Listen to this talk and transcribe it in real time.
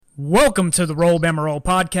Welcome to the Roll Bama Roll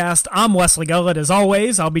podcast. I'm Wesley Gullett. As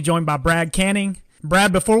always, I'll be joined by Brad Canning.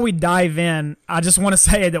 Brad, before we dive in, I just want to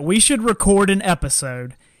say that we should record an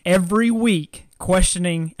episode every week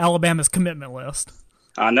questioning Alabama's commitment list.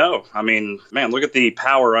 I know. I mean, man, look at the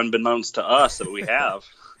power unbeknownst to us that we have.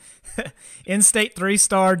 In-state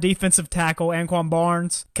three-star defensive tackle Anquan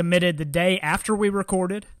Barnes committed the day after we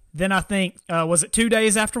recorded. Then I think, was it 2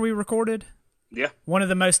 days after we recorded? Yeah. One of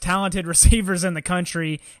the most talented receivers in the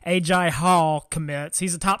country, Ajay Hall, commits.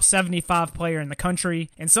 He's a top 75 player in the country.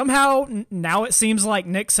 And somehow, now it seems like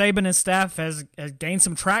Nick Saban and staff has gained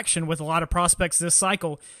some traction with a lot of prospects this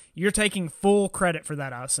cycle. You're taking full credit for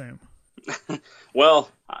that, I assume.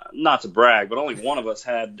 Well, not to brag, but only one of us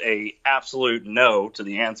had a absolute no to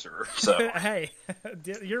the answer. So Hey,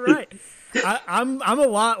 you're right. I'm a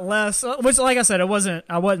lot less. Which, like I said, I wasn't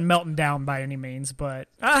melting down by any means, but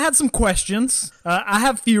I had some questions. I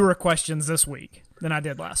have fewer questions this week than I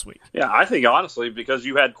did last week. Yeah, I think honestly, because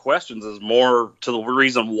you had questions is more to the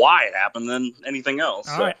reason why it happened than anything else.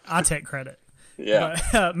 All right, I take credit. Yeah.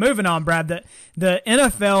 But, moving on, Brad, the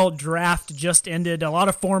NFL draft just ended. A lot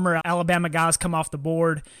of former Alabama guys come off the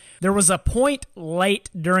board. There was a point late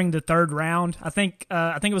during the third round, I think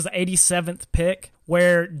it was the 87th pick,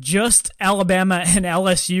 where just Alabama and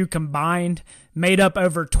LSU combined made up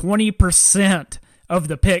over 20% of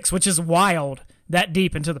the picks, which is wild that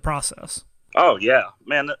deep into the process. Oh, yeah.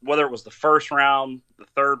 Man, whether it was the first round, the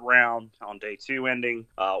third round on day two ending,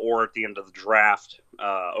 or at the end of the draft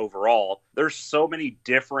overall, there's so many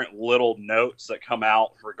different little notes that come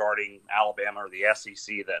out regarding Alabama or the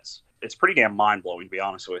SEC it's pretty damn mind-blowing, to be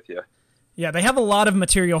honest with you. Yeah, they have a lot of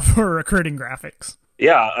material for recruiting graphics.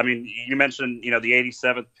 Yeah, I mean, you mentioned, the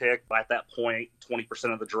 87th pick. At that point,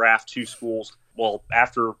 20% of the draft, two schools. Well,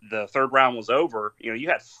 after the third round was over, you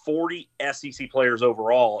had 40 SEC players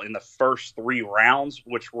overall in the first three rounds,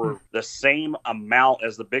 which were the same amount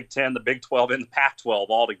as the Big Ten, the Big 12, and the Pac-12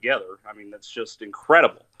 all together. I mean, that's just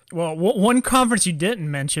incredible. Well, one conference you didn't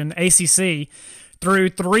mention, ACC, through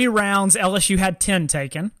three rounds, LSU had 10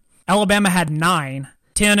 taken. Alabama had 9,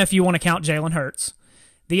 10 if you want to count Jalen Hurts.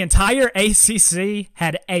 The entire ACC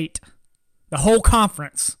had 8. The whole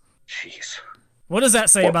conference. Jeez. What does that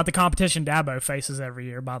say about the competition Dabo faces every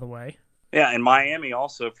year, by the way? Yeah, and Miami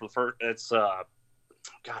also for the first. It's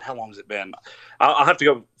God, how long has it been? I'll have to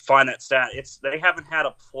go find that stat. They haven't had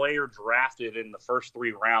a player drafted in the first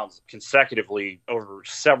three rounds consecutively over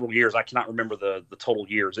several years. I cannot remember the total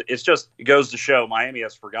years. It goes to show Miami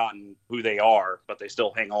has forgotten who they are, but they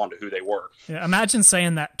still hang on to who they were. Yeah, imagine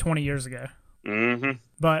saying that 20 years ago. Mm-hmm.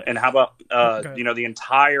 But and how about the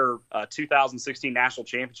entire 2016 national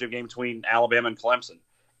championship game between Alabama and Clemson?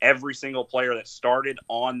 Every single player that started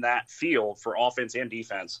on that field for offense and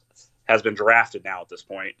defense has been drafted now at this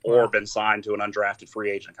point, or been signed to an undrafted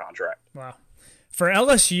free agent contract. Wow. For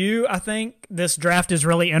LSU, I think this draft is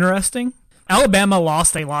really interesting. Alabama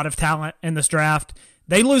lost a lot of talent in this draft.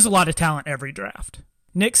 They lose a lot of talent every draft.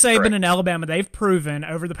 Nick Saban and Alabama, they've proven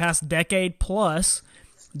over the past decade plus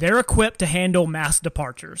they're equipped to handle mass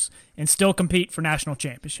departures and still compete for national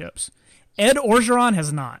championships. Ed Orgeron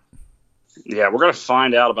has not. Yeah, we're going to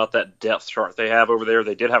find out about that depth chart they have over there.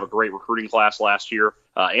 They did have a great recruiting class last year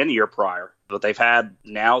and the year prior, but they've had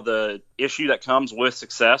now the issue that comes with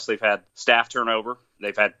success. They've had staff turnover,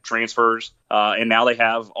 they've had transfers, and now they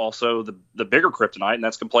have also the bigger kryptonite, and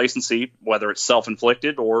that's complacency, whether it's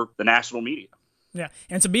self-inflicted or the national media. Yeah,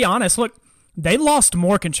 and to be honest, look, they lost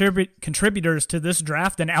more contributors to this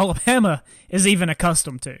draft than Alabama is even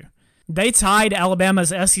accustomed to. They tied Alabama's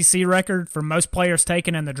SEC record for most players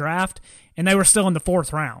taken in the draft, and they were still in the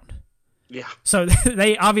fourth round. Yeah. So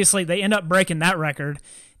they end up breaking that record.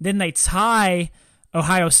 Then they tie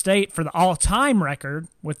Ohio State for the all-time record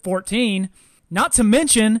with 14. Not to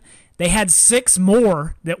mention, they had 6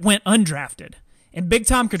 more that went undrafted. And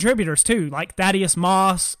big-time contributors, too, like Thaddeus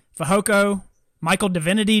Moss, Fehoko, Michael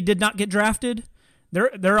Divinity did not get drafted.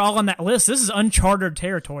 They're all on that list. This is uncharted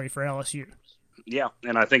territory for LSU. Yeah,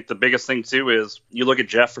 and I think the biggest thing, too, is you look at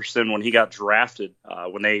Jefferson when he got drafted,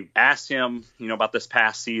 when they asked him, about this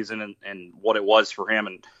past season and what it was for him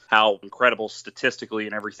and how incredible statistically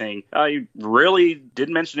and everything, he really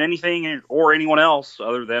didn't mention anything or anyone else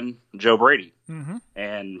other than Joe Brady. Mm-hmm.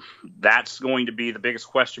 And that's going to be the biggest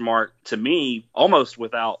question mark to me, almost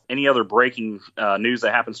without any other breaking news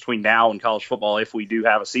that happens between now and college football, if we do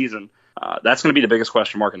have a season. That's going to be the biggit's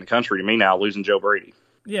question mark in the country to me now, losing Joe Brady.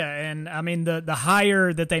 Yeah, and I mean, the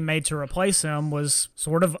hire that they made to replace him was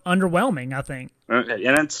sort of underwhelming, I think.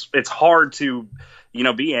 And it's hard to,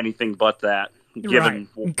 be anything but that, given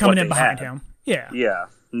right. Coming in behind had. him. Yeah. Yeah,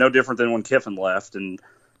 no different than when Kiffin left and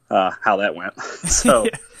how that went. So,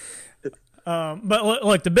 But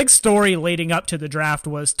look, the big story leading up to the draft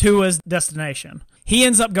was Tua's destination. He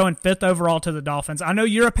ends up going 5th overall to the Dolphins. I know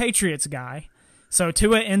you're a Patriots guy, so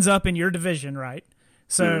Tua ends up in your division, right?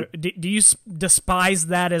 So do you despise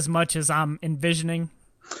that as much as I'm envisioning?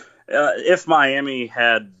 If Miami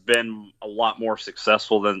had been a lot more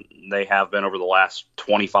successful than they have been over the last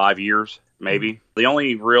 25 years, maybe. The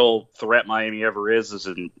only real threat Miami ever is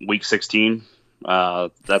in Week 16.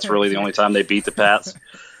 That's really the only time they beat the Pats.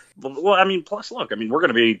 Well, I mean, plus, look, I mean, we're going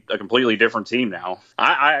to be a completely different team now.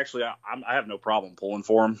 I have no problem pulling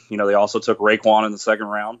for them. You know, they also took Raekwon in the second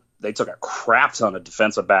round. They took a crap ton of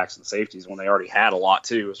defensive backs and safeties when they already had a lot,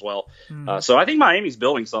 too, as well. So I think Miami's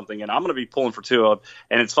building something, and I'm going to be pulling for Tua.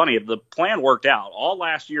 And it's funny, the plan worked out. All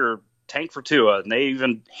last year, tank for Tua, and they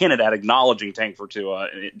even hinted at acknowledging tank for Tua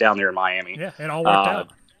down there in Miami. Yeah, it all worked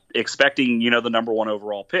out. Expecting, the number 1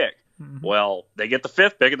 overall pick. Well, they get the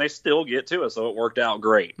 5th pick, and they still get Tua, so it worked out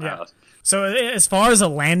great. Yeah. So as far as a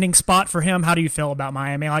landing spot for him, how do you feel about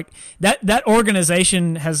Miami? Like that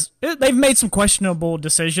organization they've made some questionable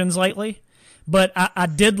decisions lately, but I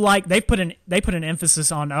did like they put an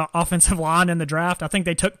emphasis on offensive line in the draft. I think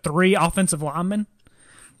they took 3 offensive linemen.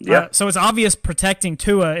 Yeah. So it's obvious protecting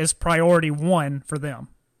Tua is priority 1 for them.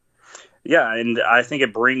 Yeah, and I think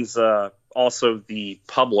it brings also the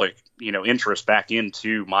public, interest back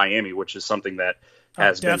into Miami, which is something that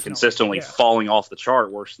has been consistently falling off the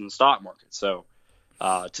chart worse than the stock market. So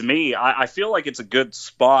to me, I feel like it's a good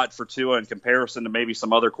spot for Tua in comparison to maybe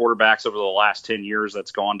some other quarterbacks over the last 10 years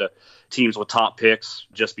that's gone to teams with top picks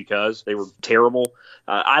just because they were terrible.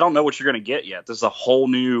 I don't know what you're going to get yet. This is a whole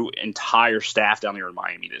new entire staff down here in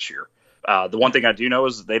Miami this year. The one thing I do know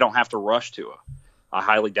is they don't have to rush Tua. I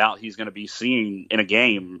highly doubt he's going to be seen in a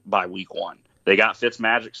game by week 1. They got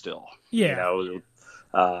Fitzmagic still. Yeah.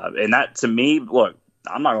 And that, to me, look,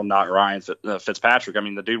 I'm not going to knock Ryan Fitzpatrick. I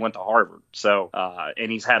mean, the dude went to Harvard. So,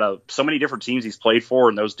 and he's had so many different teams he's played for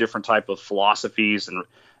and those different type of philosophies and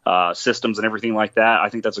systems and everything like that. I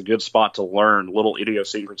think that's a good spot to learn little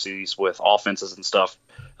idiosyncrasies with offenses and stuff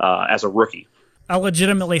as a rookie. I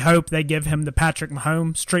legitimately hope they give him the Patrick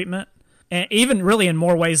Mahomes treatment. And even really in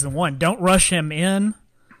more ways than one. Don't rush him in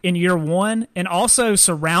year 1, and also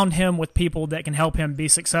surround him with people that can help him be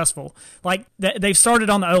successful. Like, they've started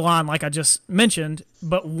on the O-line, like I just mentioned,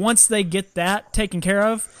 but once they get that taken care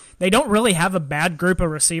of, they don't really have a bad group of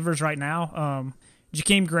receivers right now.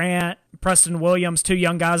 Jakeem Grant, Preston Williams, 2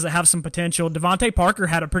 young guys that have some potential. Devontae Parker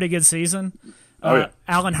had a pretty good season.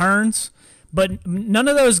 Allen Hurns. But none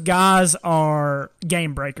of those guys are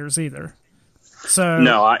game breakers either. So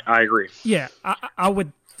no, I agree. Yeah, I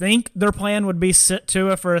would think their plan would be sit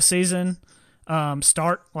Tua for a season,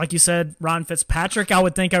 start, like you said, Ryan Fitzpatrick, I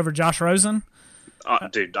would think, over Josh Rosen.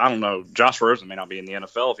 Dude, I don't know. Josh Rosen may not be in the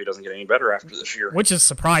NFL if he doesn't get any better after this year. Which is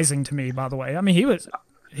surprising to me, by the way. I mean,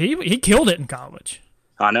 he killed it in college.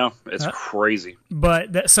 I know. It's crazy.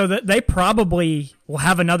 But so that they probably will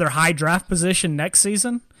have another high draft position next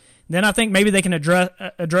season. Then I think maybe they can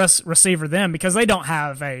address receiver then, because they don't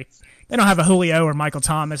have a Julio or Michael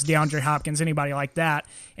Thomas, DeAndre Hopkins, anybody like that.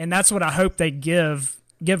 And that's what I hope they give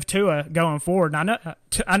Tua going forward. And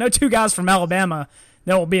I know 2 guys from Alabama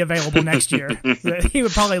that will be available next year that he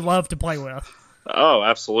would probably love to play with. Oh,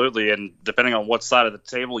 absolutely. And depending on what side of the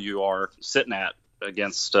table you are sitting at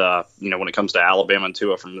against, when it comes to Alabama and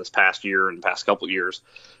Tua from this past year and past couple of years,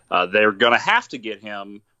 they're going to have to get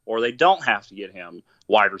him, or they don't have to get him,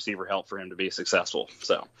 wide receiver help for him to be successful.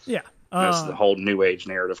 So yeah. That's the whole new age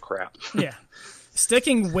narrative crap. Yeah.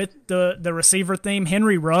 Sticking with the receiver theme,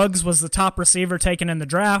 Henry Ruggs was the top receiver taken in the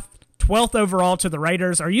draft, 12th overall to the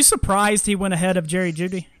Raiders. Are you surprised he went ahead of Jerry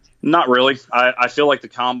Jeudy? Not really. I feel like the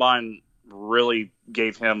Combine really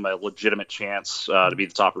gave him a legitimate chance to be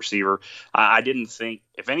the top receiver. I didn't think,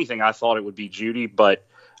 if anything, I thought it would be Jeudy, but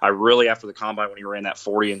I really, after the Combine, when he ran that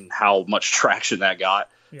 40 and how much traction that got,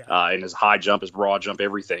 and his high jump, his broad jump,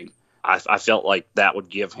 everything, I felt like that would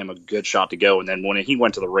give him a good shot to go. And then when he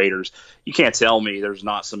went to the Raiders, you can't tell me there's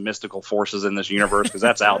not some mystical forces in this universe, because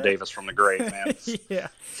that's Al Davis from the grave, man. Yeah.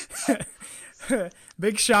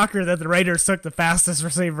 Big shocker that the Raiders took the fastest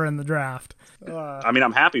receiver in the draft. I mean,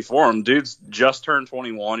 I'm happy for him. Dude's just turned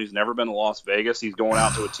 21. He's never been to Las Vegas. He's going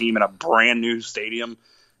out to a team in a brand new stadium.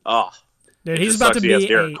 Oh, dude, he's about to be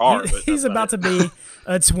he's about to be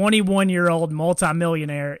a 21-year-old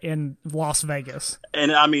multimillionaire in Las Vegas.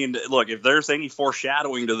 And I mean, look, if there's any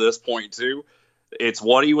foreshadowing to this point too, it's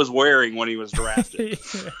what he was wearing when he was drafted.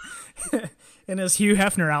 In his Hugh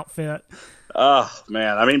Hefner outfit. Oh,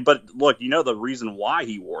 man. I mean, but look, you know the reason why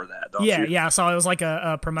he wore that, don't you? Yeah, I saw it was like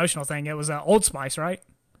a promotional thing. It was Old Spice, right?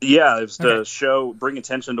 Yeah, it was to bring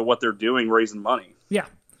attention to what they're doing, raising money. Yeah.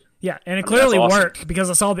 Yeah, and it clearly that's awesome. worked because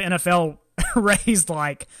I saw the NFL raised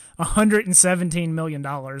like $117 million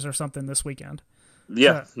or something this weekend.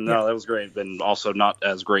 Yeah, that was great. And also not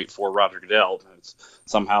as great for Roger Goodell. It's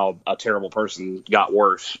somehow a terrible person got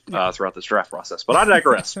worse throughout this draft process. But I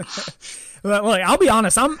digress. Look, I'll be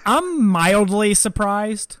honest. I'm mildly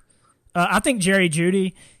surprised. I think Jerry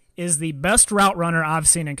Jeudy is the best route runner I've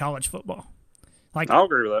seen in college football. Like, I'll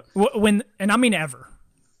agree with that. And I mean ever.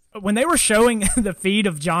 When they were showing the feed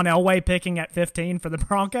of John Elway picking at 15 for the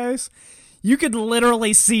Broncos, you could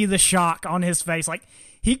literally see the shock on his face. Like,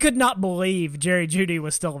 he could not believe Jerry Jeudy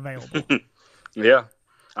was still available. Yeah.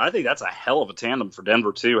 I think that's a hell of a tandem for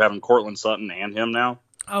Denver, too, having Cortland Sutton and him now.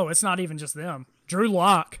 Oh, it's not even just them. Drew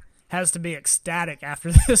Lock has to be ecstatic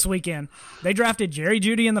after this weekend. They drafted Jerry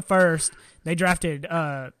Jeudy in the first. They drafted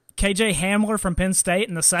KJ Hamler from Penn State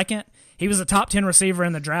in the second. He was a top 10 receiver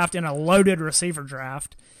in the draft, in a loaded receiver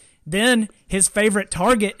draft. Then his favorite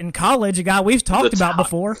target in college, a guy we've talked about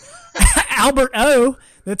before, Albert O,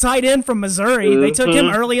 the tight end from Missouri. They took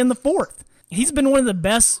him early in the fourth. He's been one of the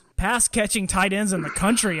best pass-catching tight ends in the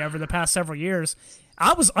country over the past several years.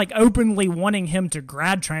 I was like openly wanting him to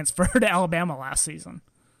grad transfer to Alabama last season.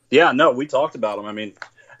 Yeah, no, we talked about him. I mean,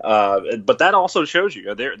 but that also shows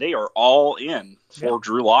you they are all in for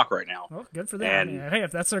Drew Lock right now. Well, good for them. And, hey,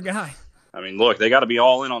 if that's their guy. I mean, look, they got to be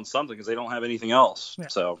all in on something because they don't have anything else. Yeah.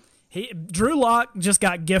 So Drew Lock just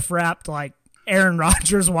got gift wrapped like Aaron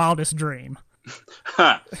Rodgers' wildest dream.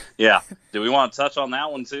 Yeah. Do we want to touch on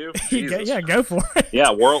that one too? Yeah, go for it.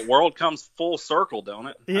 Yeah, world comes full circle, don't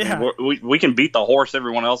it? Yeah. I mean, we can beat the horse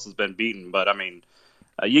everyone else has been beaten, but I mean,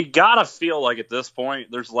 you got to feel like at this point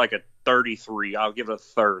there's like a 33. I'll give it a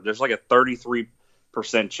third. There's like a 33%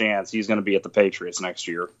 chance he's going to be at the Patriots next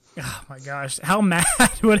year. Oh my gosh, how mad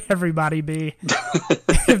would everybody be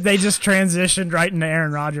if they just transitioned right into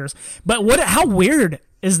Aaron Rodgers? But how weird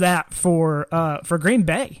is that for Green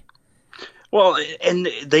Bay? Well, and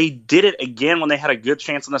they did it again when they had a good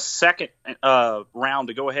chance in the second round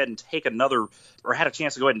to go ahead and take another, or had a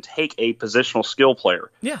chance to go ahead and take a positional skill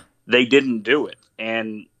player. Yeah. They didn't do it,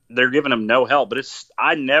 and they're giving them no help. But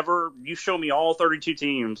you show me all 32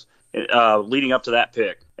 teams leading up to that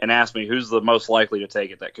pick and ask me who's the most likely to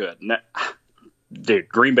take it that could. Dude,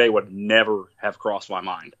 Green Bay would never have crossed my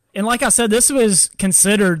mind. And like I said, this was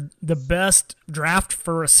considered the best draft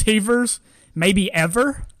for receivers maybe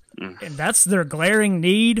ever. And that's their glaring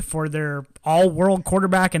need for their all-world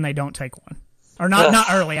quarterback, and they don't take one. Or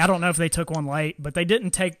not early. I don't know if they took one late, but they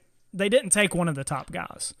didn't take one of the top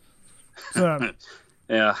guys. So,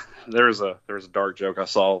 yeah, there was a dark joke I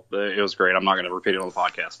saw. It was great. I'm not going to repeat it on the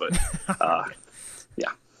podcast, but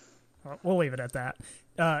yeah. We'll leave it at that.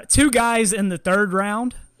 Two guys in the third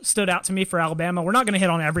round stood out to me for Alabama. We're not going to hit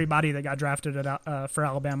on everybody that got drafted for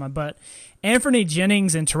Alabama, but Anthony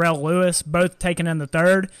Jennings and Terrell Lewis, both taken in the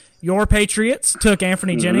third. Your Patriots took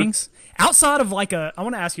Anthony Jennings. Outside of like I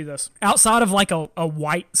want to ask you this. Outside of like a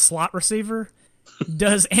white slot receiver,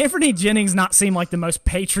 does Anthony Jennings not seem like the most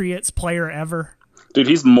Patriots player ever? Dude,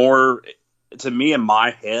 he's more, to me in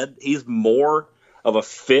my head, he's more of a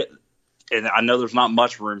fit, and I know there's not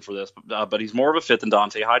much room for this, but he's more of a fit than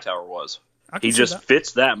Dante Hightower was. He just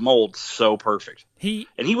fits that mold so perfect. He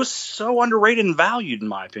was so underrated and valued, in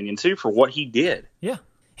my opinion, too, for what he did. Yeah.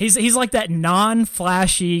 He's like that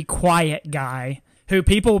non-flashy, quiet guy who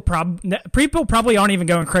people probably aren't even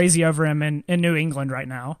going crazy over him in New England right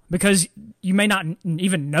now because you may not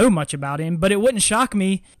even know much about him, but it wouldn't shock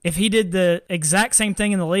me if he did the exact same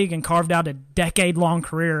thing in the league and carved out a decade-long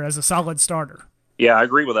career as a solid starter. Yeah, I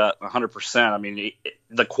agree with that 100%. I mean,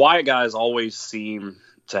 the quiet guys always seem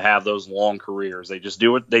to have those long careers. They just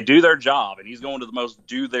do it. They do their job, and he's going to the most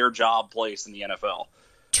do their job place in the NFL.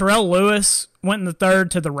 Terrell Lewis went in the third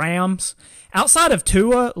to the Rams. Outside of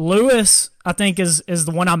Tua, Lewis, I think, is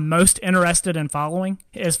the one I'm most interested in following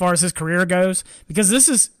as far as his career goes, because this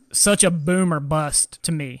is such a boom or bust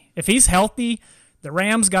to me. If he's healthy, the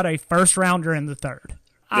Rams got a first-rounder in the third.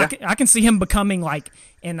 Yeah. I can see him becoming like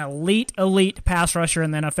an elite pass rusher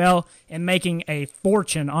in the NFL and making a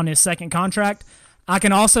fortune on his second contract. I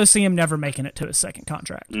can also see him never making it to his second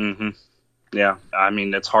contract. Mm-hmm. Yeah, I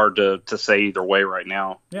mean, it's hard to say either way right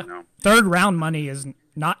now. Yeah. You know? Third round money is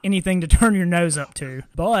not anything to turn your nose up to.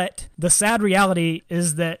 But the sad reality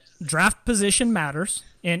is that draft position matters,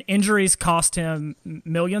 and injuries cost him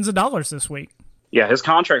millions of dollars this week. Yeah, his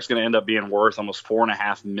contract's going to end up being worth almost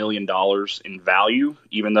 $4.5 million in value,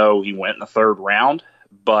 even though he went in the third round.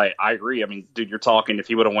 But I agree. I mean, dude, you're talking if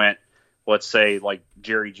he would have went, let's say, like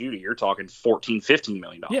Jerry Jeudy, you're talking $14-15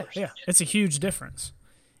 million. Yeah, it's a huge difference.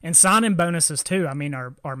 And signing bonuses, too, I mean,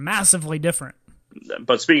 are massively different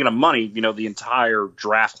But speaking of money, the entire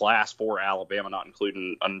draft class for Alabama, not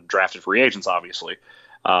including undrafted free agents, obviously,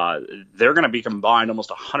 they're going to be combined almost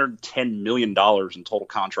 $110 million in total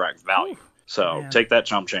contract value. So take that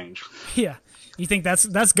chump change. Yeah. You think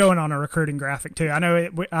that's going on a recruiting graphic, too? I know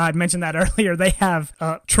I mentioned that earlier. They have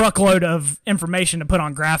a truckload of information to put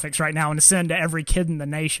on graphics right now and to send to every kid in the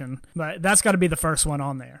nation. But that's got to be the first one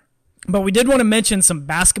on there. But we did want to mention some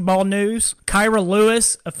basketball news. Kyra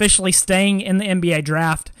Lewis officially staying in the NBA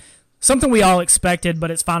draft. Something we all expected, but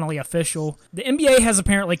it's finally official. The NBA has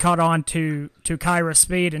apparently caught on to Kyra's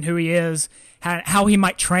speed and who he is, how he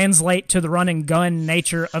might translate to the run-and-gun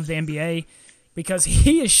nature of the NBA, because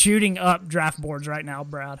he is shooting up draft boards right now,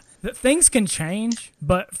 Brad. Things can change,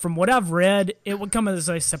 but from what I've read, it would come as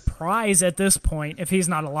a surprise at this point if he's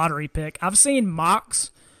not a lottery pick. I've seen mocks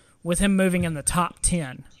with him moving in the top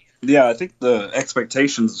 10. Yeah, I think the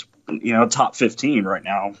expectations, top 15 right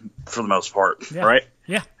now for the most part, right?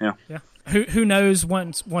 Yeah. Who knows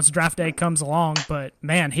once draft day comes along, but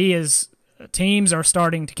man, teams are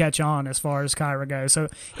starting to catch on as far as Kyra goes. So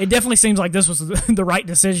it definitely seems like this was the right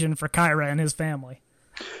decision for Kyra and his family.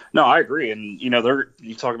 No, I agree. And,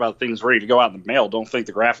 you talk about things ready to go out in the mail. Don't think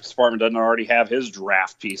the graphics department doesn't already have his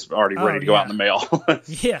draft piece already ready to go out in the mail.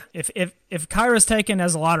 Yeah. If Kyra's taken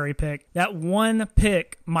as a lottery pick, that one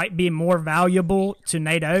pick might be more valuable to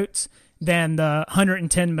Nate Oates than the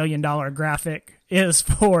 $110 million graphic is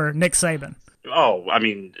for Nick Saban. Oh, I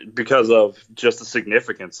mean, because of just the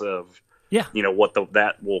significance of what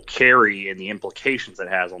that will carry and the implications it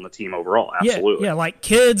has on the team overall. Absolutely. Yeah, like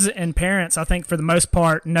kids and parents, I think for the most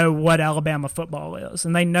part, know what Alabama football is,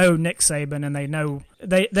 and they know Nick Saban, and they know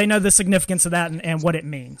the significance of that and what it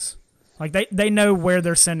means. Like they know where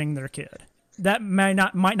they're sending their kid. That might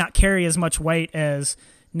not carry as much weight as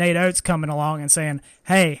Nate Oates coming along and saying,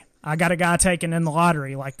 "Hey, I got a guy taken in the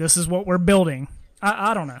lottery. Like this is what we're building."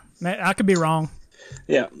 I don't know. I could be wrong.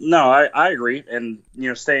 Yeah, no, I agree. And,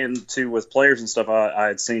 staying with players and stuff, I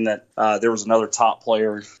had seen that there was another top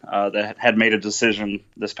player that had made a decision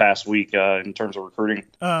this past week in terms of recruiting.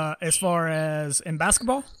 As far as in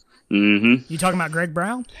basketball? Mm-hmm. You talking about Greg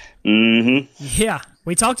Brown? Mm-hmm. Yeah,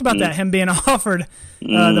 we talked about that, him being offered the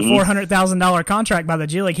 $400,000 contract by the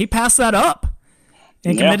G League. He passed that up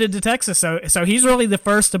and committed to Texas. So he's really the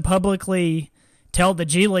first to publicly tell the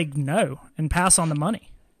G League no and pass on the money.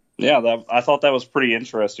 Yeah, I thought that was pretty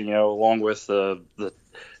interesting, along with the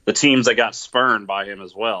teams that got spurned by him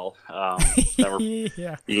as well. That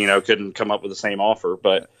were, couldn't come up with the same offer.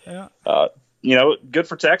 But, good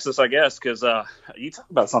for Texas, I guess, because you talk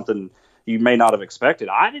about something you may not have expected.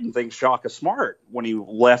 I didn't think Shaka Smart, when he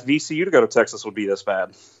left VCU to go to Texas, would be this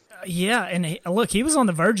bad. Yeah, and he was on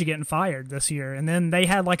the verge of getting fired this year, and then they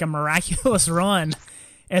had like a miraculous run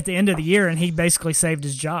at the end of the year, and he basically saved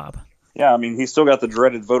his job. Yeah, I mean, he's still got the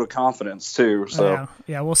dreaded vote of confidence too. So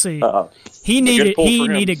yeah, we'll see. He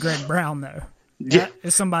needed Greg Brown though. That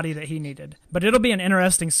is somebody that he needed. But it'll be an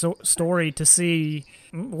interesting story to see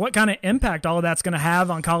what kind of impact all of that's going to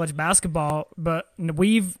have on college basketball. But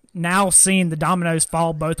we've now seen the dominoes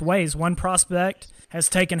fall both ways. One prospect has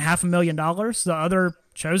taken $500,000. The other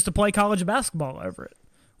chose to play college basketball over it,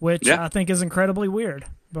 which I think is incredibly weird.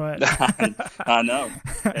 But I know.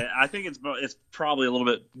 I think it's probably a little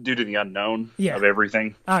bit due to the unknown of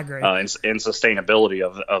everything. I agree. And sustainability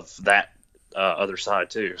of that other side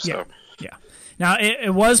too. So yeah. Now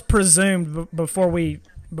it was presumed before we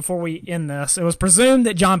end this, it was presumed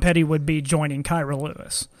that John Petty would be joining Kyra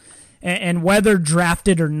Lewis, and whether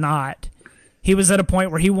drafted or not, he was at a point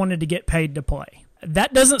where he wanted to get paid to play.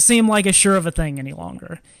 That doesn't seem like a sure of a thing any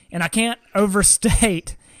longer, and I can't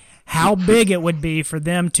overstate how big it would be for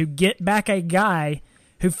them to get back a guy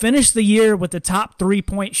who finished the year with the top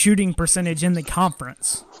 3-point shooting percentage in the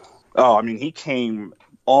conference. Oh, I mean, he came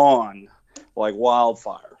on like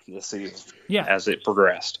wildfire this season as it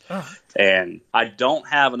progressed. And I don't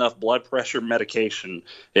have enough blood pressure medication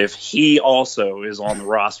if he also is on the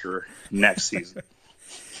roster next season.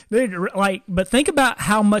 Dude, but think about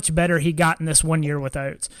how much better he got in this 1 year with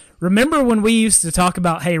Oates. Remember when we used to talk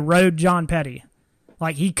about, hey, road John Petty?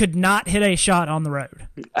 Like, he could not hit a shot on the road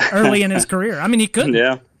early in his career. I mean, he couldn't.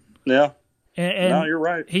 Yeah. And no, you're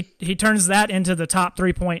right. He turns that into the top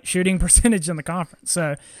 3-point shooting percentage in the conference.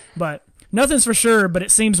 So, but nothing's for sure, but it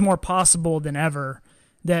seems more possible than ever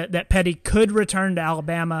that Petty could return to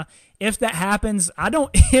Alabama. If that happens, I don't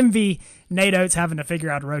envy Nate Oates having to figure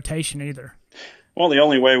out a rotation either. Well, the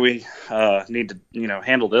only way we need to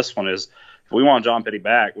handle this one is, if we want John Petty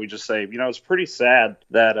back, we just say, it's pretty sad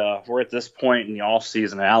that we're at this point in the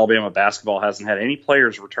offseason and Alabama basketball hasn't had any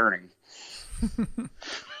players returning.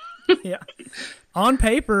 Yeah. on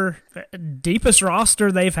paper, deepest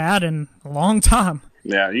roster they've had in a long time.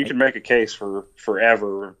 Yeah, you can make a case for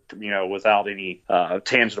forever, without any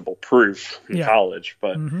tangible proof in college.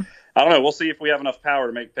 But I don't know. We'll see if we have enough power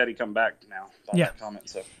to make Petty come back now. That comment,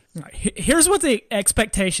 so. Here's what the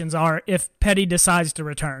expectations are if Petty decides to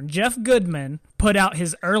return. Jeff Goodman put out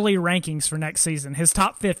his early rankings for next season, his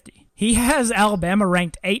top 50. He has Alabama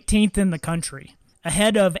ranked 18th in the country,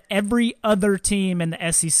 ahead of every other team in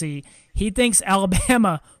the SEC. He thinks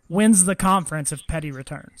Alabama wins the conference if Petty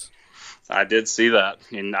returns. I did see that,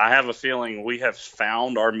 and I have a feeling we have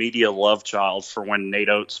found our media love child for when Nate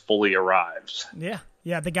Oates fully arrives. Yeah,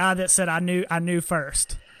 the guy that said I knew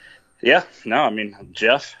first. Yeah, no, I mean,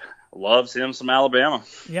 Jeff loves him some Alabama.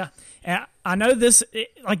 Yeah, and I know this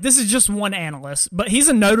is just one analyst, but he's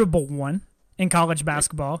a notable one in college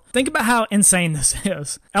basketball. Think about how insane this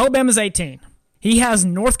is. Alabama's 18. He has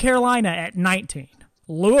North Carolina at 19,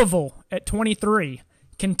 Louisville at 23,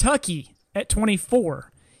 Kentucky at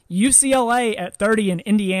 24, UCLA at 30, and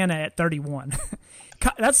Indiana at 31.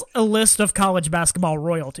 That's a list of college basketball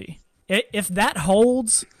royalty. If that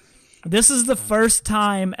holds, this is the first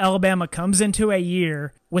time Alabama comes into a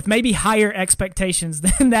year with maybe higher expectations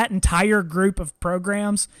than that entire group of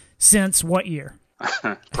programs since what year?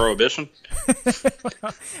 Prohibition?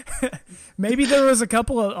 Maybe there was a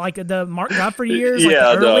couple of, like, the Mark Godfrey years.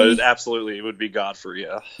 Yeah, no, absolutely. It would be Godfrey,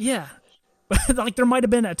 yeah. Yeah. Like, there might have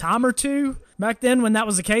been a time or two back then when that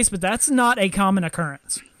was the case, but that's not a common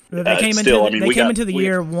occurrence. They came into the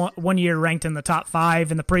year one year ranked in the top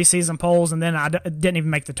 5 in the preseason polls, and then I didn't even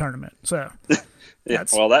make the tournament. So, yeah,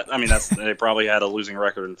 they probably had a losing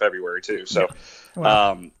record in February too. So,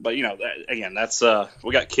 but again, that's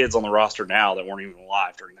we got kids on the roster now that weren't even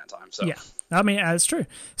alive during that time. So, yeah, I mean that's true.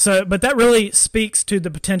 So, but that really speaks to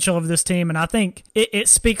the potential of this team, and I think it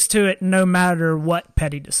speaks to it no matter what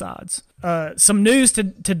Petty decides. Some news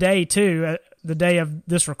today too. The day of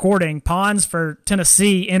this recording, Pons for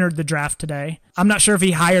Tennessee entered the draft today. I'm not sure if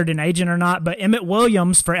he hired an agent or not, but Emmett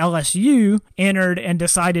Williams for LSU entered and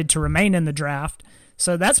decided to remain in the draft.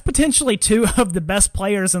 So that's potentially 2 of the best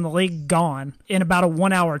players in the league gone in about a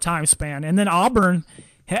 1-hour time span. And then Auburn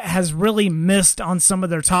has really missed on some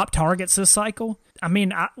of their top targets this cycle. I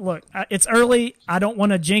mean, look, it's early. I don't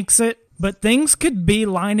want to jinx it, but things could be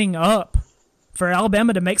lining up for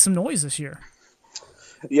Alabama to make some noise this year.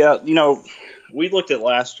 Yeah, we looked at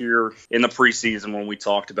last year in the preseason when we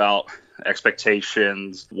talked about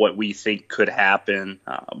expectations, what we think could happen,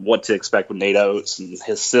 what to expect with Nate Oates and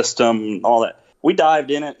his system and all that. We dived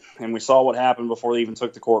in it, and we saw what happened before they even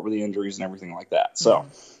took the court with the injuries and everything like that. So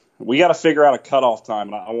we got to figure out a cutoff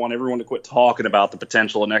time, and I want everyone to quit talking about the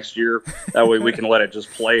potential of next year. That way we can let it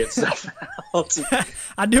just play itself out.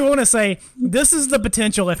 I do want to say this is the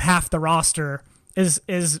potential if half the roster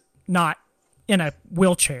is not in a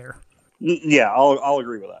wheelchair. Yeah, I'll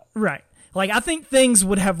agree with that. Right. Like, I think things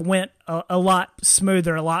would have went a lot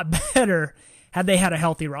smoother, a lot better had they had a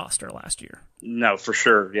healthy roster last year. No, for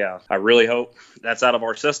sure, yeah. I really hope that's out of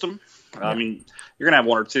our system. Yeah. I mean, you're going to have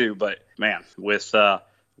 1 or 2, but, man, with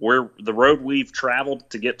where the road we've traveled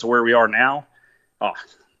to get to where we are now,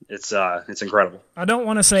 it's incredible. I don't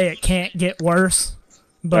want to say it can't get worse,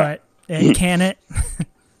 but can it?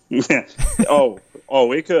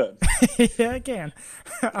 Oh, it could. Yeah, it can.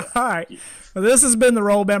 All right. Well, this has been the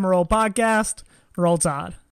Roll Bama Roll podcast. Roll Tide.